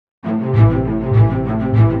Hello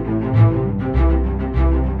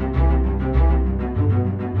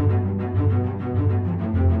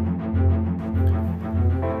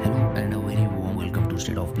and a very warm welcome to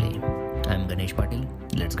State of Play. I'm Ganesh Patil.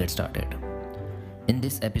 Let's get started. In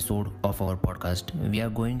this episode of our podcast, we are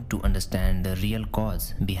going to understand the real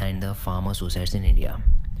cause behind the farmer suicides in India.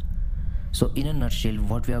 So, in a nutshell,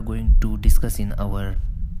 what we are going to discuss in our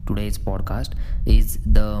today's podcast is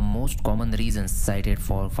the most common reasons cited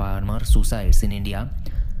for farmer suicides in India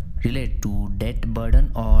relate to debt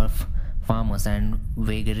burden of farmers and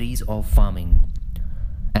vagaries of farming,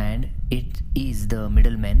 and it is the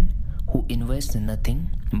middlemen who invest nothing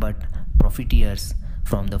but profiteers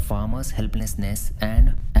from the farmers' helplessness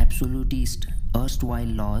and absolutist erstwhile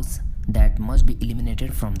laws that must be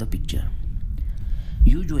eliminated from the picture.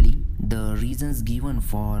 Usually, the reasons given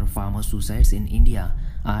for farmer suicides in India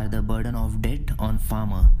are the burden of debt on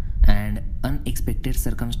farmer and unexpected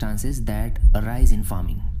circumstances that arise in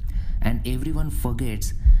farming. And everyone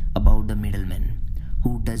forgets about the middleman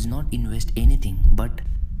who does not invest anything but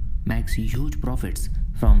makes huge profits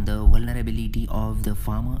from the vulnerability of the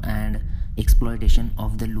farmer and exploitation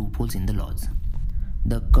of the loopholes in the laws.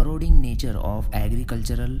 The corroding nature of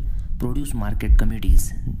agricultural produce market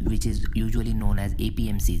committees, which is usually known as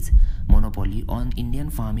APMC's, monopoly on Indian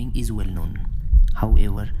farming is well known.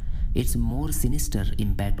 However, its more sinister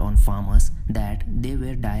impact on farmers that they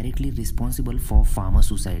were directly responsible for farmer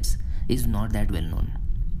suicides is not that well known.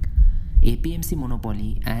 APMC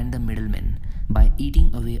monopoly and the middlemen, by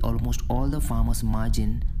eating away almost all the farmers'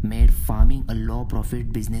 margin, made farming a low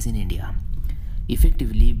profit business in India,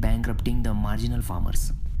 effectively bankrupting the marginal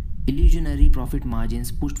farmers. Illusionary profit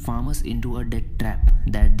margins pushed farmers into a debt trap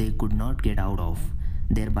that they could not get out of,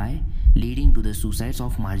 thereby leading to the suicides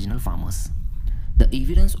of marginal farmers. The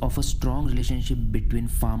evidence of a strong relationship between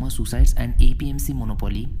farmer suicides and APMC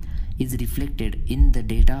monopoly is reflected in the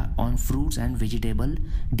data on fruits and vegetable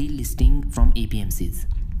delisting from APMCs,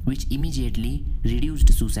 which immediately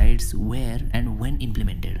reduced suicides where and when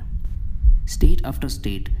implemented. State after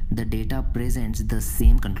state, the data presents the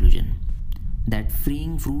same conclusion that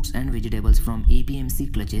freeing fruits and vegetables from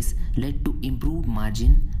APMC clutches led to improved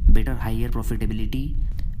margin, better higher profitability,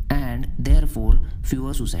 and therefore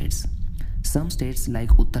fewer suicides. Some states like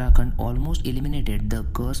Uttarakhand almost eliminated the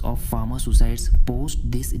curse of farmer suicides post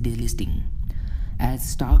this delisting, as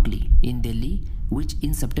starkly in Delhi, which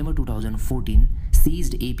in September 2014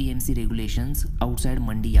 seized APMC regulations outside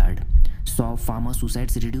Mandi Yard, saw farmer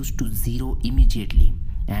suicides reduced to zero immediately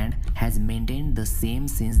and has maintained the same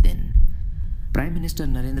since then. Prime Minister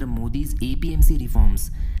Narendra Modi's APMC reforms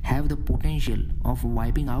have the potential of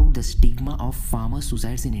wiping out the stigma of farmer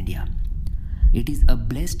suicides in India. It is a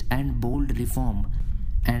blessed and bold reform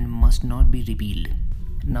and must not be repealed.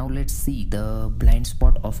 Now let's see the blind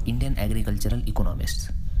spot of Indian agricultural economists.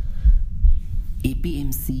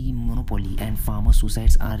 APMC monopoly and farmer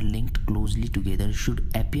suicides are linked closely together should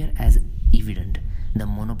appear as evident. The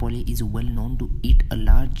monopoly is well known to eat a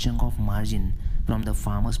large chunk of margin from the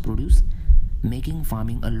farmer's produce, making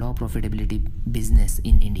farming a low profitability business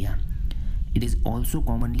in India. It is also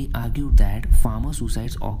commonly argued that farmer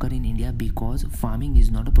suicides occur in India because farming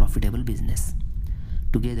is not a profitable business.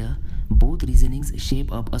 Together, both reasonings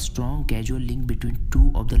shape up a strong causal link between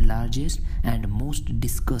two of the largest and most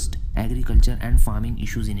discussed agriculture and farming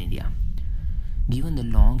issues in India. Given the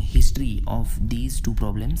long history of these two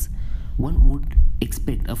problems, one would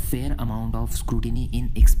expect a fair amount of scrutiny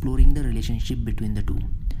in exploring the relationship between the two.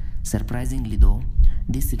 Surprisingly though,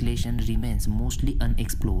 this relation remains mostly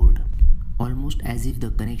unexplored, almost as if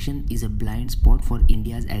the connection is a blind spot for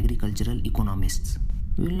India's agricultural economists.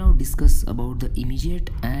 We will now discuss about the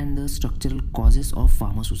immediate and the structural causes of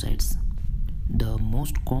farmer suicides. The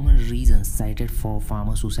most common reasons cited for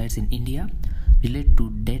farmer suicides in India relate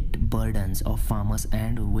to debt burdens of farmers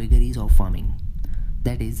and vagaries of farming,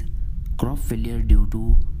 that is, crop failure due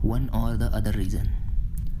to one or the other reason.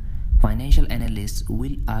 Financial analysts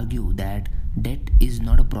will argue that debt is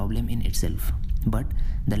not a problem in itself, but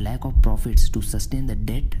the lack of profits to sustain the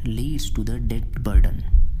debt leads to the debt burden.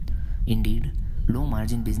 Indeed, low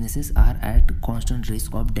margin businesses are at constant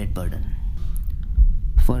risk of debt burden.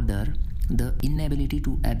 Further, the inability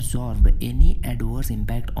to absorb any adverse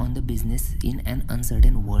impact on the business in an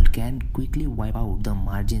uncertain world can quickly wipe out the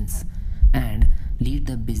margins and lead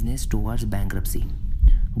the business towards bankruptcy.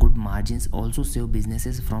 Good margins also save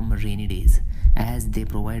businesses from rainy days, as they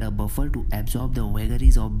provide a buffer to absorb the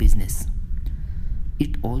vagaries of business.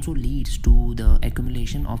 It also leads to the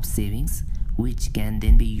accumulation of savings, which can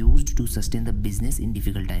then be used to sustain the business in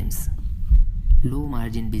difficult times. Low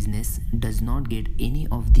margin business does not get any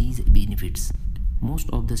of these benefits. most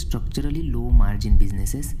of the structurally low margin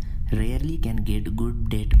businesses rarely can get good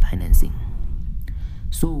debt financing.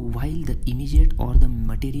 So, while the immediate or the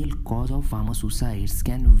material cause of farmer suicides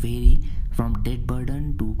can vary from debt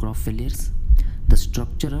burden to crop failures, the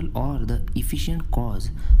structural or the efficient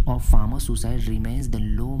cause of farmer suicide remains the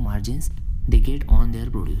low margins they get on their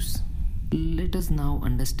produce. Let us now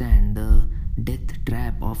understand the death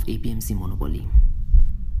trap of APMC monopoly.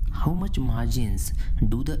 How much margins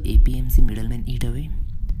do the APMC middlemen eat away?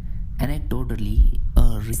 Anecdotally,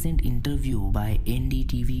 a recent interview by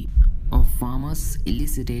NDTV of farmers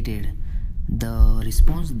elicited the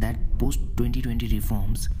response that post 2020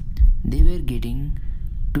 reforms they were getting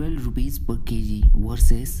 12 rupees per kg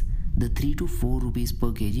versus the 3 to 4 rupees per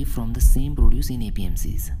kg from the same produce in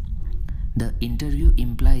APMCs. The interview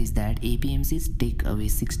implies that APMCs take away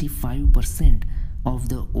 65% of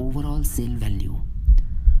the overall sale value.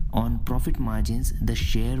 On profit margins, the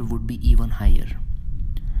share would be even higher.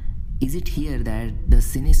 Is it here that the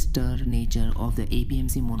sinister nature of the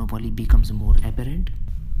APMC monopoly becomes more apparent?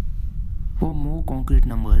 For more concrete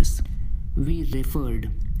numbers, we referred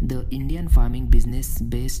the Indian Farming Business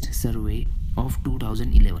Based Survey of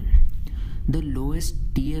 2011. The lowest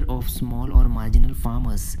tier of small or marginal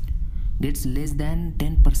farmers gets less than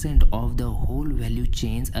 10% of the whole value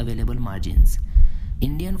chain's available margins.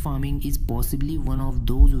 Indian farming is possibly one of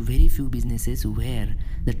those very few businesses where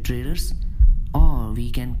the traders, or we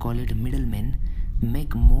can call it middlemen,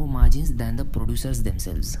 make more margins than the producers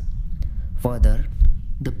themselves. Further,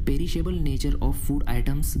 the perishable nature of food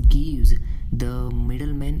items gives the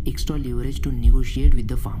middlemen extra leverage to negotiate with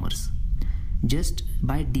the farmers. Just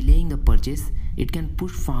by delaying the purchase, it can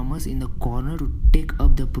push farmers in the corner to take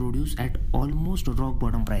up the produce at almost rock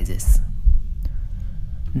bottom prices.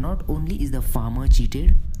 Not only is the farmer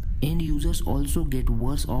cheated, end users also get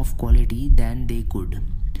worse off quality than they could.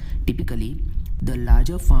 Typically, the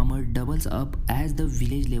larger farmer doubles up as the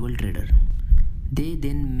village level trader. They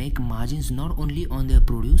then make margins not only on their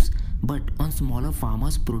produce but on smaller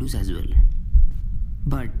farmers' produce as well.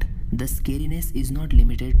 But the scariness is not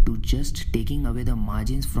limited to just taking away the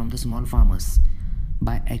margins from the small farmers.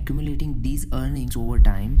 By accumulating these earnings over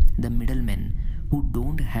time, the middlemen, who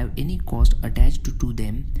don't have any cost attached to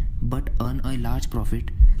them but earn a large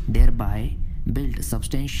profit, thereby build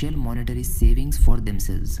substantial monetary savings for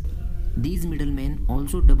themselves. These middlemen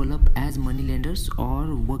also double up as moneylenders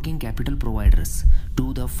or working capital providers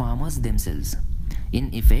to the farmers themselves.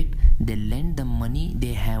 In effect, they lend the money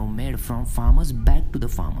they have made from farmers back to the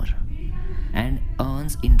farmer and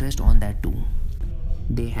earns interest on that too.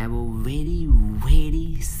 They have a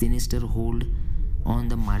very sinister hold on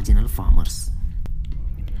the marginal farmers.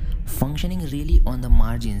 Functioning really on the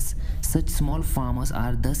margins, such small farmers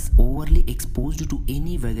are thus overly exposed to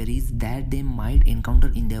any vagaries that they might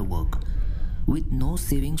encounter in their work, with no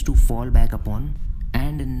savings to fall back upon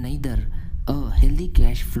and neither a healthy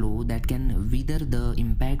cash flow that can weather the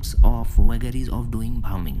impacts of vagaries of doing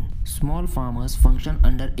farming. Small farmers function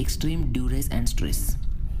under extreme duress and stress,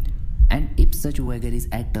 and if such vagaries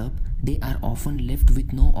act up, they are often left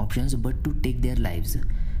with no options but to take their lives.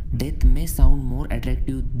 Death may sound more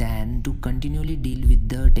attractive than to continually deal with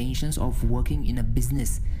the tensions of working in a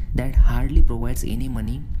business that hardly provides any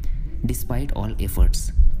money despite all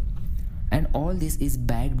efforts. And all this is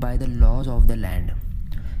backed by the laws of the land.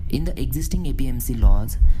 In the existing APMC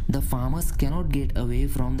laws, the farmers cannot get away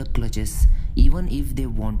from the clutches even if they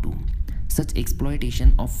want to. Such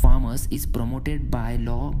exploitation of farmers is promoted by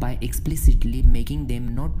law by explicitly making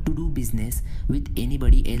them not to do business with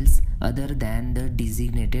anybody else other than the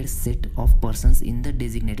designated set of persons in the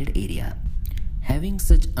designated area. Having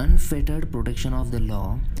such unfettered protection of the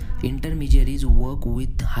law, intermediaries work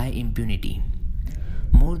with high impunity.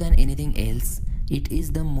 More than anything else, it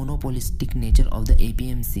is the monopolistic nature of the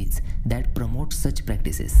APMCs that promotes such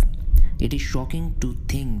practices. It is shocking to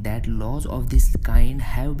think that laws of this kind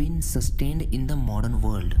have been sustained in the modern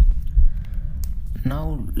world.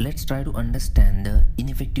 Now let's try to understand the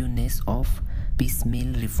ineffectiveness of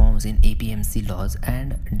piecemeal reforms in APMC laws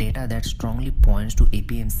and data that strongly points to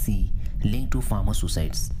APMC linked to farmer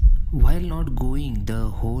suicides. While not going the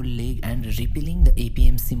whole leg and repealing the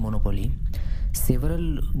APMC monopoly,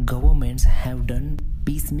 several governments have done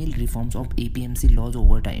piecemeal reforms of APMC laws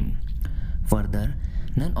over time. Further,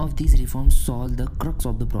 none of these reforms solve the crux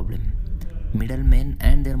of the problem: middlemen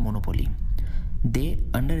and their monopoly. They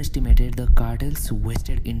underestimated the cartel's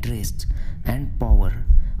vested interests and power,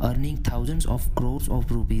 earning thousands of crores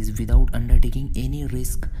of rupees without undertaking any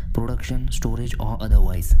risk, production, storage, or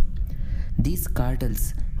otherwise. These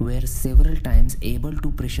cartels were several times able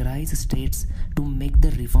to pressurize states to make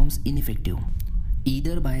the reforms ineffective.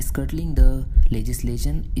 either by scuttling the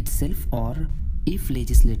legislation itself, or if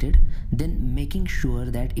legislated, then making sure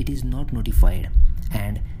that it is not notified,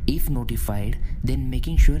 and if notified, then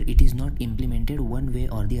making sure it is not implemented one way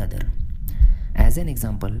or the other. As an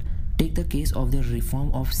example, take the case of the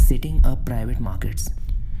reform of setting up private markets.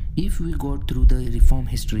 If we go through the reform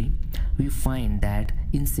history, we find that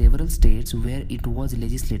in several states where it was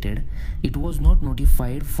legislated, it was not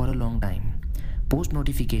notified for a long time. Post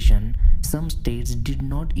notification, some states did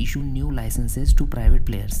not issue new licenses to private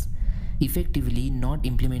players, effectively not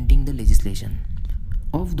implementing the legislation.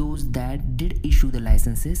 Of those that did issue the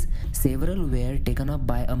licenses, several were taken up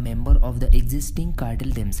by a member of the existing cartel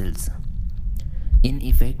themselves. In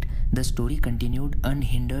effect, the story continued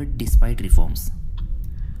unhindered despite reforms.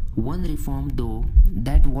 One reform, though,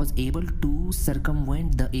 that was able to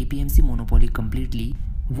circumvent the APMC monopoly completely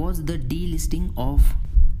was the delisting of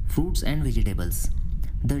fruits and vegetables.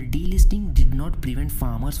 The delisting did not prevent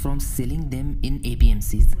farmers from selling them in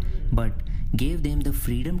APMCs, but gave them the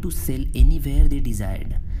freedom to sell anywhere they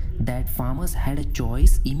desired. That farmers had a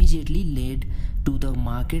choice immediately led to the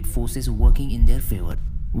market forces working in their favor.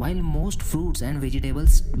 While most fruits and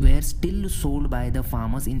vegetables were still sold by the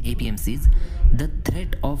farmers in APMCs, the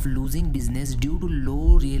threat of losing business due to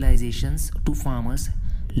low realizations to farmers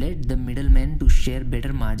led the middlemen to share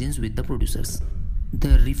better margins with the producers.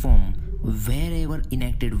 The reform, wherever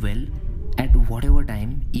enacted well, at whatever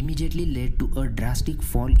time, immediately led to a drastic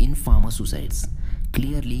fall in farmer suicides,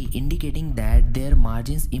 clearly indicating that their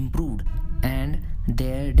margins improved and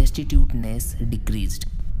their destituteness decreased.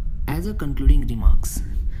 As a concluding remarks,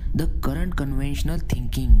 the current conventional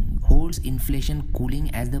thinking holds inflation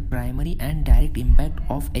cooling as the primary and direct impact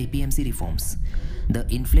of APMC reforms. The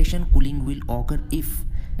inflation cooling will occur if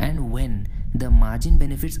and when the margin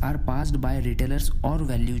benefits are passed by retailers or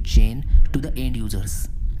value chain to the end users.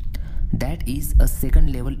 That is a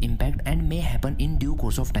second level impact and may happen in due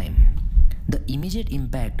course of time. The immediate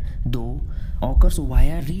impact, though, occurs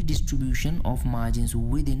via redistribution of margins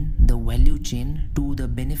within the value chain to the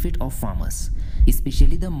benefit of farmers,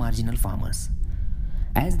 especially the marginal farmers.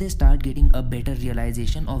 As they start getting a better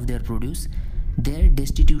realization of their produce, their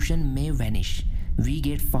destitution may vanish. We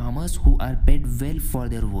get farmers who are paid well for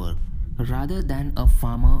their work, rather than a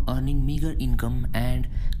farmer earning meager income and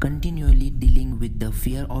continually dealing with the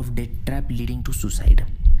fear of debt trap leading to suicide.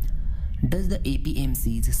 Does the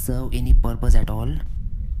APMCs serve any purpose at all?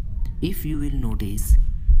 If you will notice,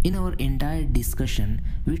 in our entire discussion,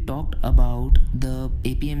 we talked about the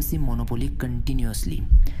APMC monopoly continuously,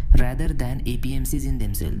 rather than APMCs in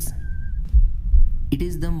themselves. It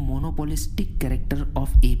is the monopolistic character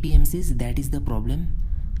of APMCs that is the problem,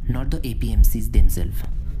 not the APMCs themselves.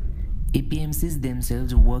 APMCs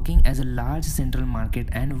themselves working as a large central market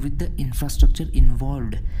and with the infrastructure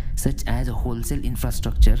involved, such as wholesale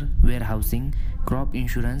infrastructure, warehousing, crop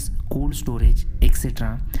insurance, cold storage,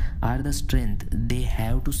 etc., are the strength they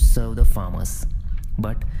have to serve the farmers.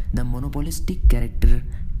 But the monopolistic character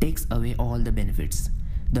takes away all the benefits.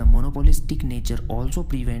 The monopolistic nature also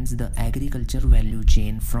prevents the agriculture value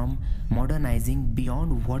chain from modernizing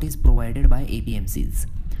beyond what is provided by APMCs,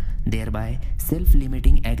 thereby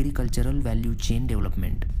self-limiting agricultural value chain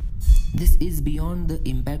development. This is beyond the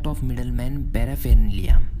impact of middleman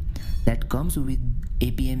paraphernalia that comes with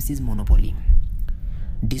APMC's monopoly.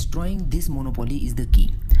 Destroying this monopoly is the key,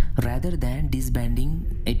 rather than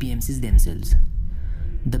disbanding APMCs themselves.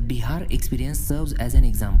 The Bihar experience serves as an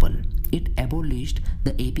example. It abolished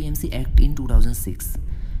the APMC Act in 2006.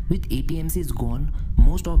 With APMCs gone,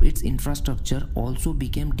 most of its infrastructure also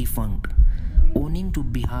became defunct. Owing to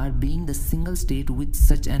Bihar being the single state with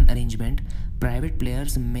such an arrangement, private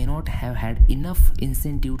players may not have had enough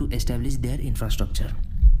incentive to establish their infrastructure.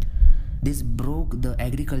 This broke the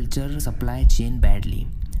agriculture supply chain badly.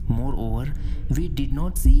 Moreover, we did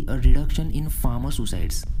not see a reduction in farmer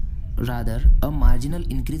suicides. Rather, a marginal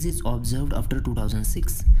increase is observed after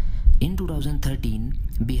 2006. In 2013,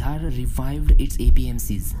 Bihar revived its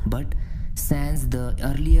APMCs, but sans the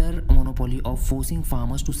earlier monopoly of forcing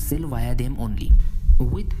farmers to sell via them only.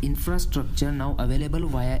 With infrastructure now available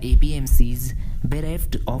via APMCs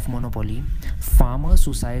bereft of monopoly, farmer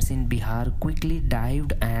suicides in Bihar quickly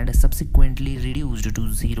dived and subsequently reduced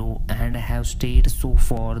to zero and have stayed so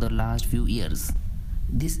for the last few years.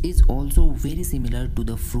 This is also very similar to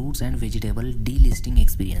the fruits and vegetable delisting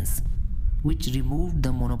experience, which removed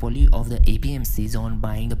the monopoly of the APMCs on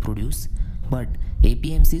buying the produce, but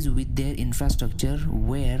APMCs with their infrastructure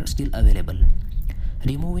were still available.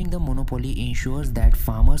 Removing the monopoly ensures that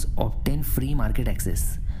farmers obtain free market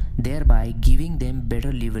access, thereby giving them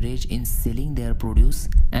better leverage in selling their produce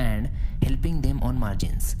and helping them on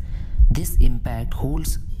margins. This impact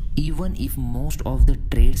holds even if most of the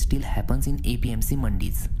trade still happens in APMC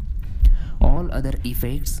mandis. All other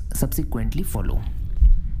effects subsequently follow.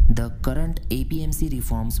 The current APMC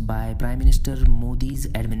reforms by Prime Minister Modi's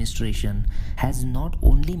administration has not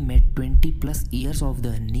only met 20 plus years of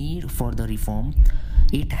the need for the reform,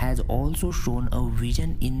 it has also shown a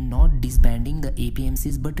vision in not disbanding the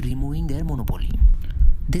APMCs but removing their monopoly.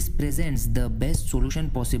 This presents the best solution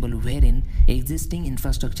possible wherein existing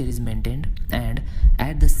infrastructure is maintained and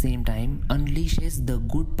at the same time unleashes the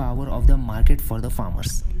good power of the market for the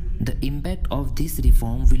farmers. The impact of this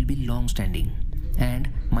reform will be long standing and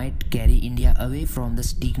might carry India away from the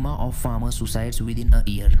stigma of farmer suicides within a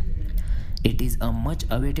year. It is a much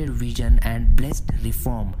awaited vision and blessed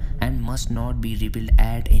reform and must not be repealed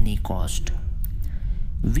at any cost.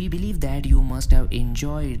 We believe that you must have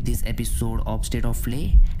enjoyed this episode of State of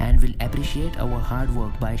Play and will appreciate our hard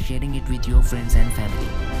work by sharing it with your friends and family.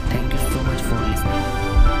 Thank you so much for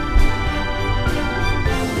listening.